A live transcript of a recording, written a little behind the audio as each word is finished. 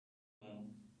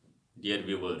Dear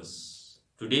viewers,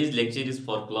 today's lecture is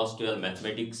for class 12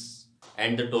 mathematics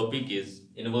and the topic is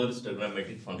inverse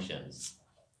trigonometric functions.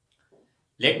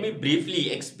 Let me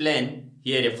briefly explain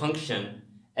here a function.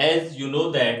 As you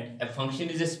know that a function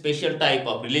is a special type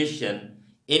of relation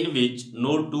in which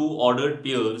no two ordered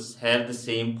pairs have the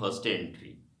same first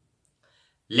entry.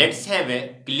 Let's have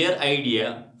a clear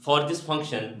idea for this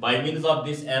function by means of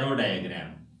this arrow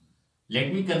diagram.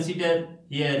 Let me consider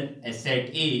here a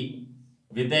set A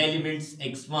with the elements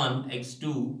x1,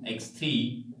 x2,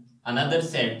 x3, another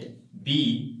set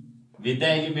B with the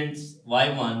elements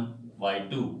y1,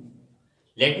 y2.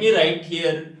 Let me write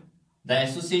here the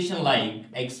association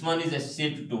like x1 is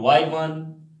associated to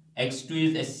y1, x2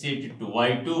 is associated to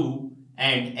y2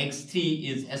 and x3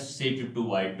 is associated to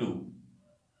y2.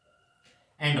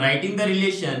 And writing the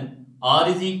relation R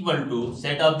is equal to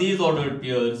set of these ordered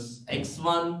pairs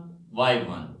x1,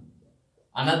 y1.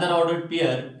 Another ordered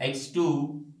pair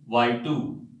x2,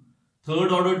 y2.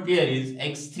 Third ordered pair is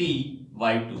x3,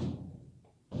 y2.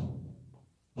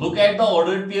 Look at the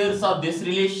ordered pairs of this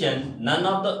relation. None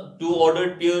of the two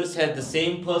ordered pairs have the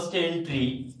same first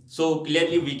entry. So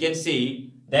clearly we can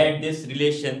say that this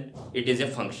relation, it is a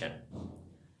function.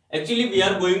 Actually we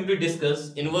are going to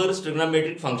discuss inverse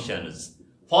trigonometric functions.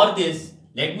 For this,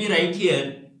 let me write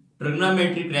here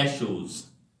trigonometric ratios.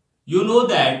 You know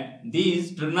that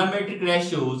these trigonometric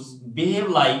ratios behave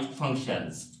like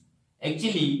functions.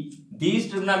 Actually,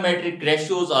 these trigonometric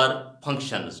ratios are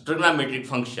functions, trigonometric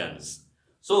functions.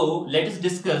 So, let us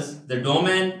discuss the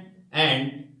domain,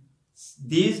 and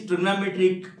these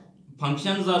trigonometric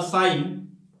functions are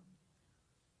sine,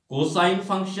 cosine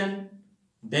function,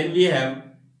 then we have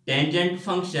tangent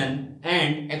function,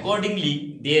 and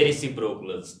accordingly their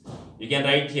reciprocals. You can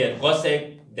write here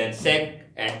cosec, then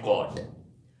sec and cot.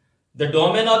 The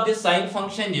domain of this sine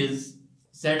function is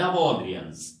set of all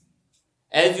reals.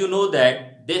 As you know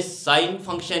that this sine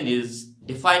function is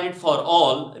defined for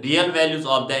all real values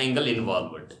of the angle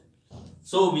involved.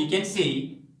 So we can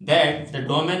say that the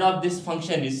domain of this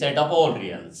function is set of all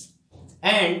reals.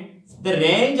 And the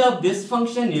range of this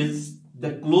function is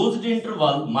the closed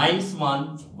interval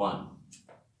 -1, 1.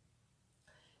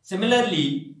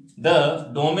 Similarly, the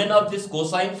domain of this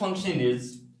cosine function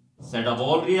is set of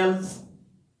all reals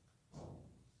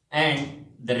and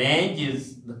the range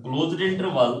is the closed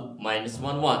interval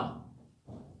 -1, 1.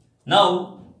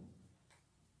 Now,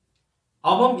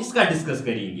 अब हम इसका discuss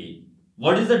करेंगे.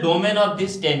 What is the domain of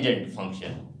this tangent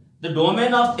function? The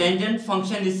domain of tangent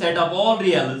function is set of all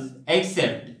reals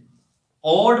except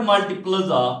odd multiples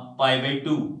of pi by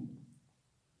 2.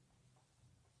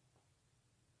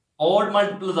 Odd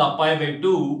multiples of pi by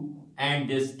 2 and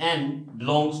this n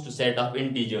belongs to set of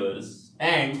integers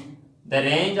and the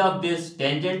range of this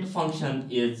tangent function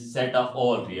is set of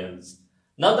all reals.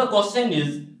 Now the question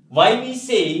is why we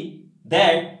say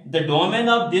that the domain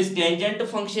of this tangent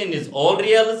function is all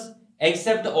reals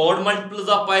except odd multiples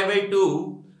of pi by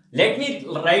 2. Let me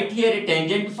write here a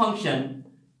tangent function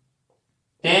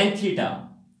tan theta.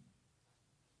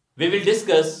 We will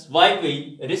discuss why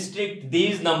we restrict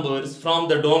these numbers from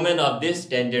the domain of this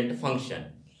tangent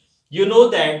function. You know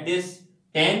that this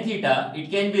tan theta, it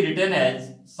can be written as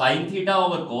sin theta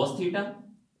over cos theta.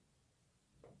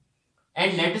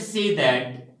 And let us say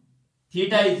that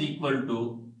theta is equal to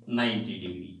 90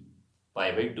 degree,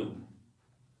 pi by 2.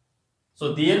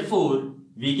 So therefore,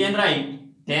 we can write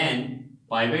tan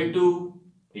pi by 2,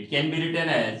 it can be written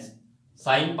as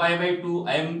sin pi by 2.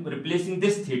 I am replacing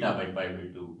this theta by pi by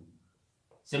 2.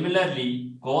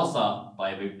 Similarly, cos of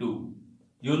pi by 2.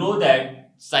 You know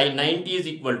that sin 90 is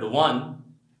equal to 1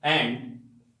 and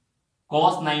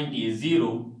cos 90 is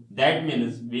 0. That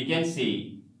means we can say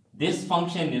this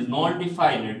function is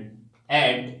non-defined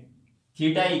at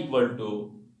theta equal to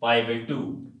pi by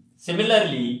 2.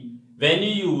 Similarly, when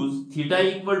you use theta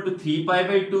equal to 3 pi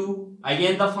by 2,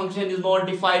 again the function is not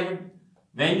defined.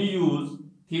 When you use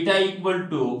theta equal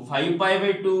to 5 pi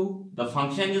by 2, the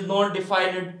function is not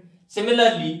defined.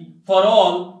 Similarly, for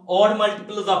all odd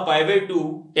multiples of pi by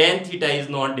 2, tan theta is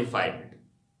not defined.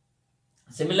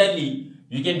 Similarly,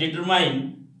 you can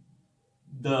determine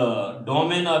the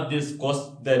domain of this cos,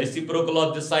 the reciprocal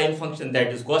of the sine function, that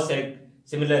is cosec.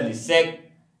 Similarly, sec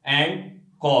and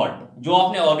cot, जो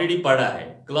आपने already पढ़ा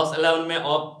है class 11 में,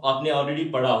 आपने already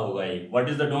पढ़ा होगा ये. What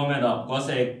is the domain of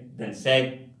cosec, then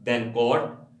sec, then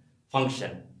cot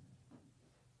function?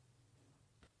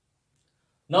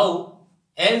 Now,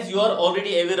 as you are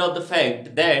already aware of the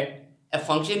fact that a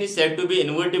function is said to be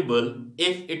invertible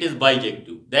if it is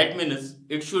bijective. That means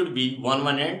it should be 1,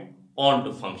 1 and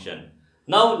onto function.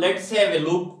 Now let's have a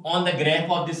look on the graph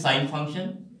of the sine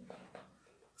function.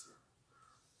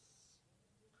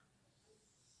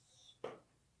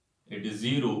 it is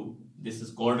 0. This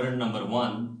is quadrant number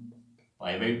 1,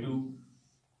 pi by 2.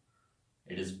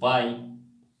 It is pi.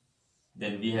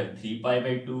 Then we have 3 pi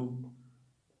by 2.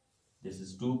 This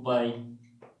is 2 pi.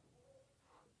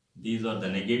 These are the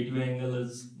negative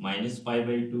angles, minus pi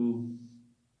by 2.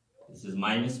 This is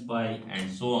minus pi,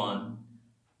 and so on.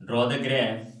 Draw the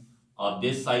graph of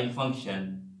this sine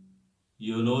function.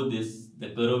 You know this, the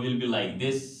curve will be like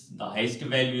this. The highest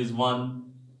value is 1.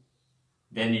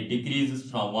 Then it decreases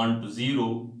from 1 to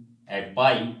 0 at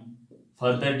pi.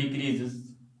 Further decreases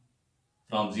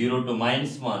from 0 to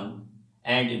minus 1.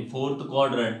 And in fourth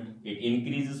quadrant, it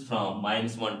increases from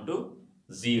minus 1 to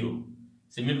 0.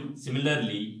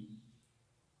 Similarly,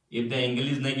 if the angle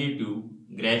is negative,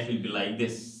 graph will be like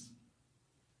this.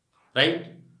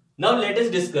 Right? Now let us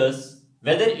discuss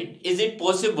whether is it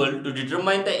possible to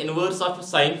determine the inverse of a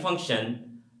sine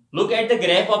function. Look at the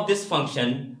graph of this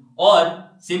function, or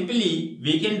simply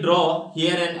we can draw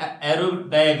here an arrow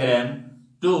diagram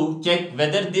to check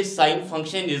whether this sine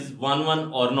function is 1,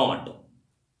 1 or not.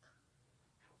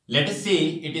 Let us say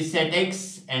it is set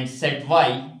x and set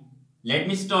y. Let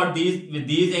me start with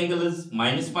these angles.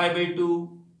 Minus pi by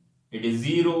 2, it is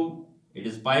 0, it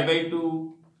is pi by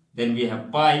 2, then we have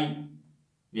pi,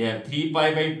 we have 3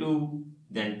 pi by 2,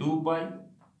 then 2 pi.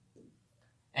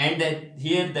 And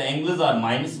here the angles are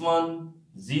minus 1,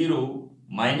 0,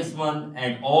 minus 1,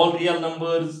 and all real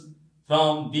numbers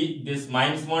from this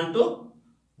minus 1 to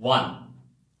 1.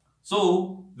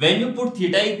 So when you put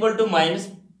theta equal to minus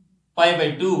pi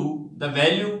by 2, the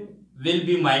value will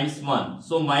be minus 1.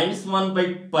 So minus 1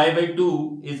 by pi by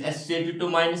 2 is associated to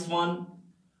minus 1.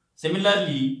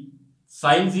 Similarly,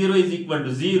 sine 0 is equal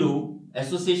to 0.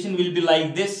 Association will be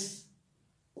like this.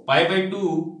 Pi by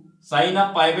 2, sine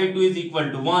of pi by 2 is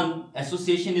equal to 1.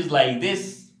 Association is like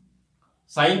this.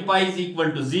 Sine pi is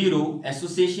equal to 0.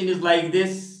 Association is like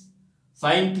this.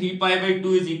 Sine 3 pi by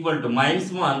 2 is equal to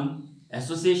minus 1.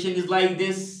 Association is like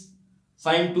this.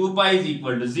 Sine 2 pi is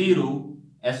equal to 0.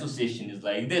 Association is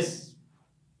like this.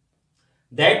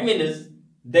 That means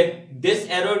that this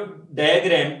arrow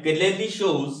diagram clearly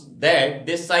shows that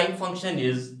this sine function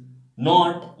is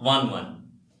not 1, 1.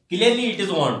 Clearly it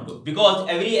is 1, 2, because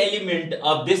every element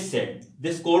of this set,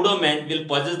 this codomain, will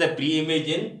possess the pre-image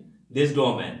in this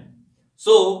domain.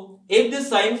 So if this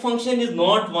sine function is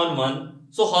not 1, 1,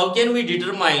 so how can we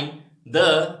determine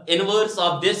the inverse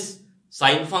of this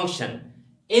sine function?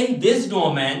 In this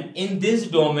domain,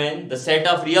 the set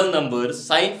of real numbers,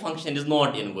 sine function is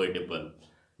not invertible.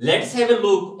 Let's have a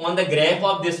look on the graph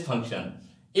of this function.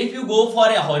 If you go for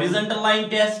a horizontal line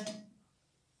test,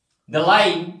 the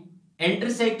line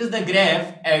intersects the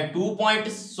graph at 2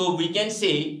 points, so we can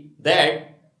say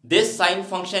that this sine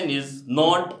function is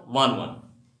not 1, 1.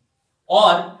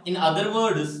 Or in other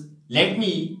words, let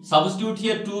me substitute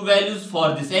here two values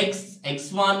for this x,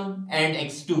 x1 and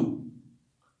x2.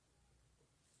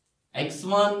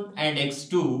 x1 and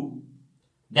x2,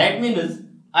 that means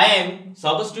I am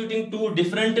substituting two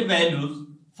different values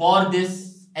for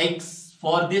this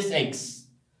x,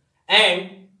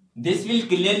 and this will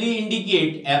clearly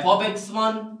indicate f of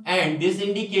x1 and this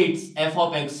indicates f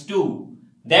of x2.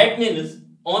 That means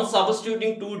on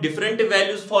substituting two different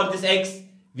values for this x,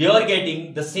 we are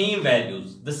getting the same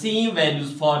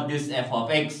values for this f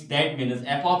of x. That means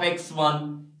f of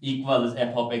x1 equals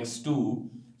f of x2.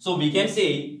 So we can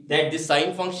say that this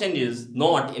sine function is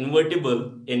not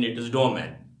invertible in its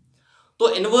domain. तो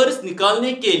inverse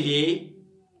निकालने के लिए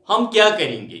हम क्या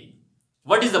करेंगे?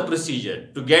 What is the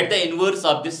procedure to get the inverse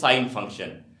of this sine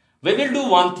function? We will do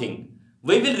one thing.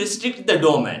 We will restrict the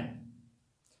domain.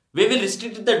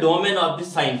 Of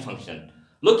this sine function.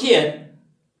 Look here.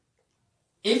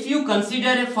 If you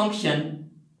consider a function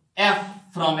f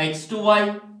from x to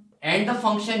y and the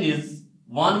function is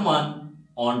 1, 1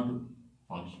 onto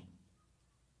function.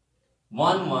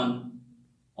 1, 1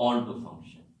 onto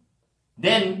function.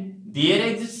 Then there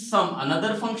exists some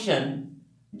another function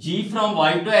g from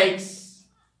y to x.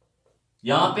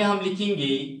 यहाँ पे हम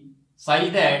लिखेंगे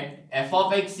such that f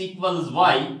of x equals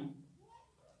y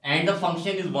and the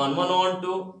function is 1, 1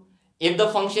 onto. If the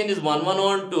function is 1, 1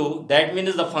 onto, that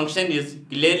means the function is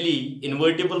clearly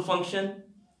invertible function.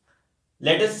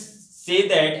 Let us say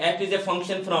that f is a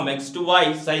function from x to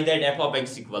y such that f of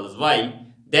x equals y.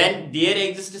 Then there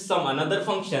exists some another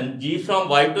function g from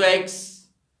y to x,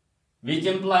 which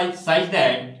implies such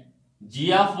that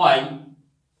g of y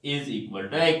is equal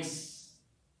to x.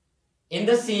 In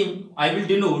the same, I will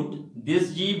denote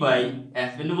this g by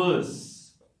f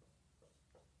inverse.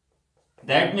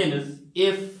 That means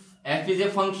if f is a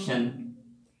function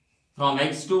from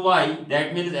x to y,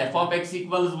 that means f of x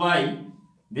equals y.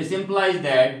 This implies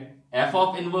that f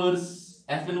of inverse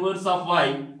f inverse of y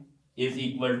is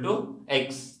equal to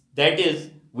x. That is,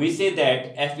 we say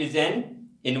that f is an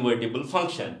invertible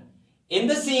function. In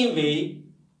the same way,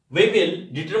 we will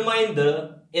determine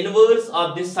the inverse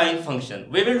of this sine function.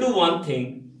 We will do one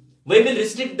thing. We will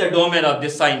restrict the domain of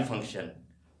this sine function.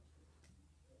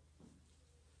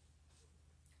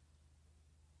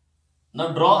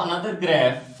 Now draw another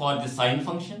graph for the sine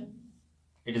function.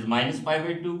 It is minus pi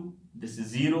by 2. This is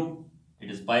 0. It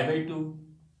is pi by 2.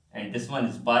 And this one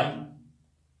is pi.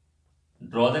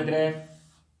 Draw the graph.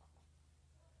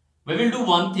 We will do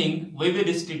one thing. We will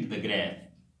restrict the graph.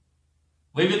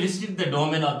 We will restrict the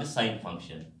domain of the sine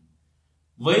function.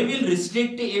 We will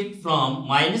restrict it from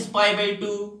minus pi by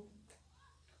 2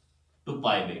 to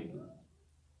pi by 2.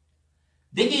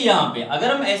 देखिए यहाँ पे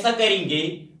अगर हम ऐसा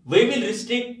करेंगे, we will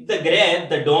restrict the graph,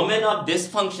 the domain of this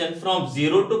function from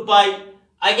 0 to pi.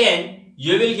 Again,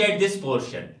 you will get this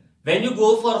portion. When you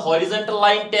go for horizontal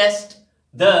line test,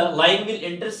 the line will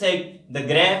intersect the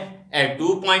graph at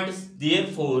 2 points.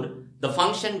 Therefore, the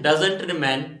function doesn't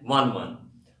remain 1, 1.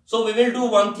 So we will do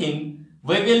one thing.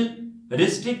 We will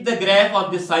restrict the graph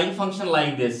of the sine function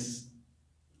like this.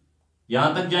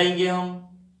 यहां तक जाएंगे हम,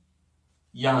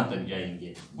 यहां तक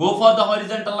जाएंगे. Go for the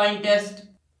horizontal line test.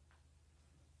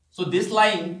 So this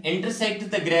line intersects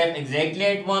the graph exactly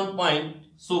at 1 point.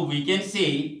 So we can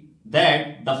say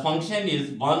that the function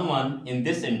is 1, 1 in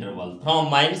this interval from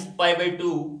minus pi by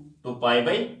 2 to pi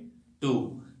by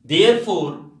 2.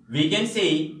 Therefore, we can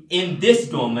say in this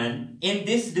domain, in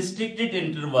this restricted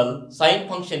interval, sine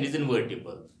function is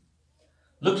invertible.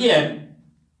 Look here.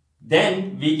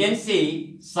 Then we can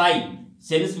say sine.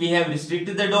 Since we have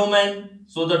restricted the domain,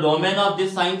 so the domain of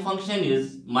this sine function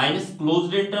is minus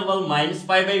closed interval minus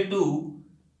pi by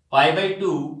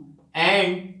 2,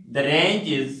 and the range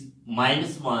is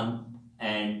minus 1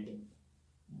 and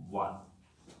 1.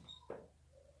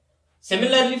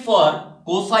 Similarly for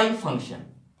cosine function.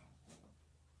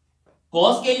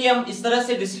 Cos के लिए हम इस तरह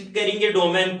से restrict करेंगे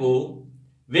domain को.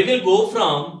 We will go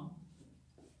from,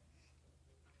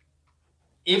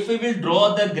 if we will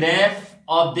draw the graph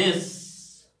of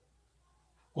this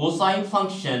cosine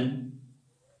function,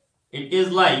 it is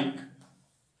like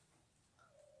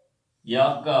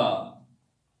यहाँ का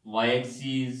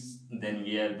y-axis, then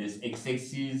we have this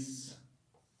x-axis,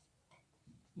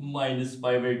 minus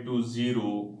pi by 2,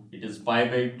 0, it is pi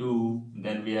by 2,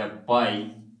 then we have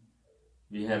pi,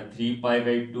 we have 3 pi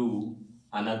by 2,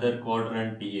 another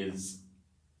quadrant is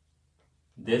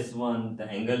this one, the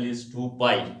angle is 2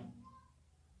 pi,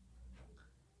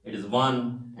 it is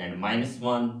 1 and minus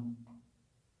 1,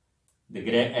 the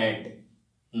graph at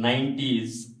 90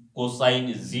 is cosine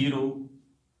is 0,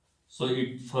 so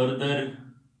it further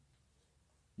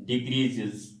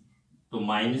decreases to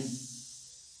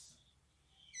minus.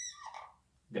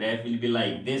 Graph will be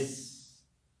like this.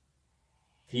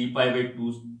 3 pi by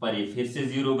 2 पर ये फिर से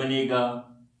 0 बनेगा,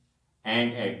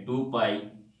 and at 2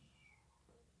 pi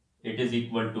it is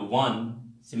equal to 1.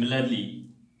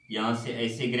 Similarly, यहाँ से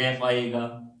ऐसे graph आएगा.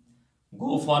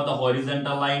 Go for the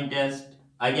horizontal line test.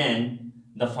 Again,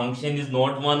 the function is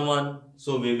not 1, 1,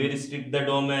 so we will restrict the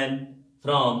domain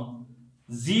from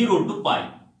 0 to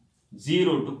pi.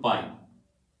 0 to pi.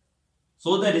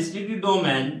 So the restricted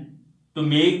domain to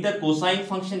make the cosine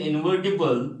function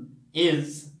invertible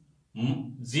is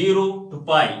 0 to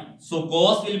pi. So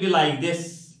cos will be like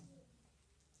this.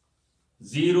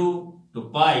 0 to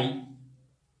pi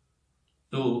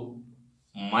to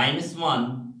minus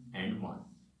 1 and 1.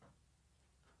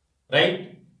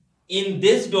 Right? In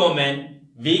this domain,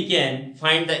 we can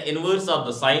find the inverse of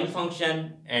the sine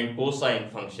function and cosine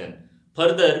function.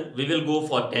 Further, we will go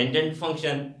for tangent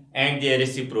function and their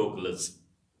reciprocals.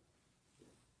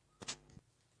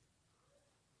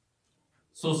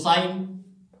 So sine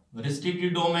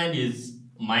restricted domain is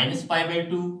minus pi by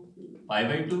 2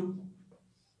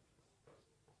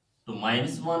 to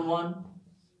minus 1, 1.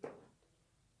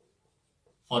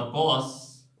 For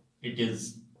cos, it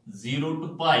is 0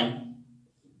 to pi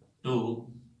to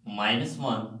minus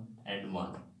 1 and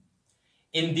 1.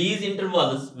 In these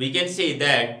intervals, we can say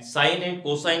that sine and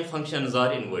cosine functions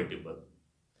are invertible.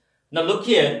 Now look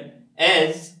here,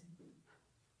 as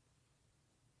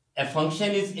a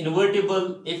function is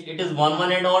invertible if it is 1,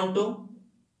 1 and on 2.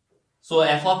 So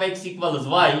f of x equals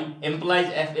y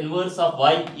implies f inverse of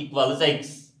y equals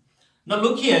x. Now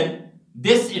look here,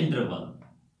 this interval,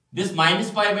 this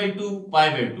minus pi by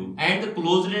 2, and the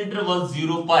closed interval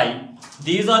 0 pi,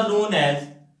 these are known as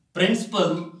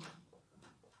principal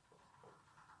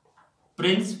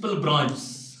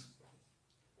branches,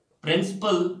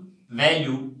 principal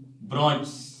value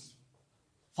branches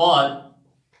for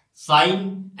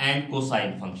sine and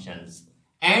cosine functions.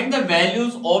 and the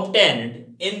values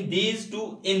obtained in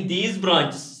these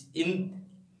branches in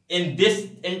this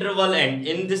interval and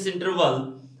in this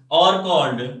interval are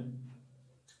called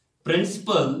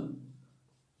principal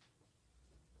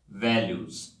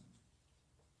values.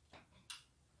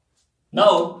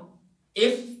 Now,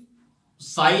 if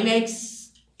sin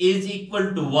x is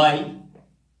equal to y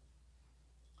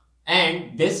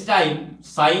and this time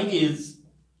sin is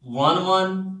 1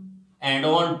 1 and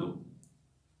 1 2,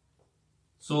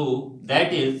 so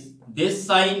that is this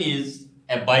sin is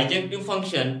a bijective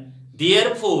function,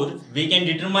 therefore we can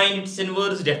determine its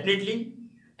inverse definitely,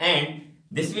 and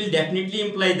this will definitely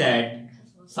imply that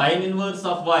sin inverse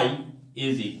of y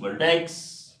is equal to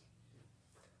x.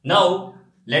 Now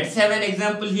let's have an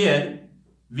example here.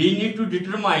 We need to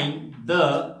determine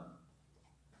the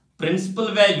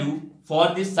principal value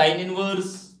for this sin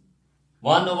inverse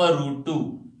 1 over root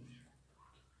 2.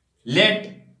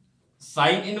 Let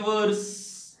sin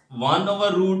inverse 1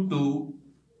 over root 2,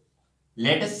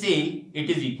 let us say it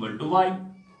is equal to y.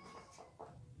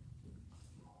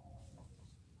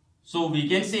 So we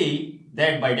can say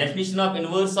that by definition of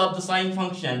inverse of the sine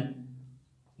function,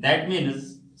 that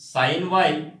means sin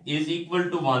y is equal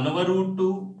to 1 over root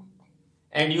 2,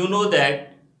 and you know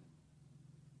that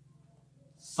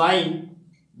sin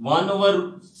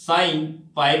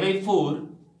pi by 4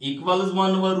 equals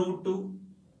 1 over root 2.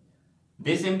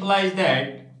 This implies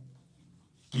that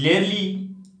clearly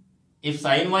if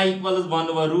sin y equals 1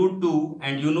 over root 2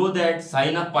 and you know that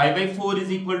sin of pi by 4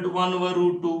 is equal to 1 over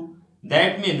root 2,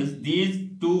 that means these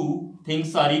two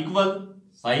things are equal.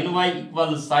 Sin y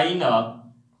equals sin of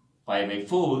pi by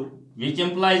 4, which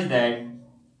implies that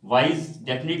y is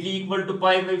definitely equal to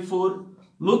pi by 4.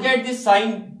 Look at this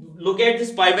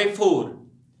pi by 4.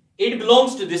 It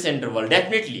belongs to this interval,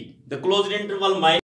 definitely. The closed interval minus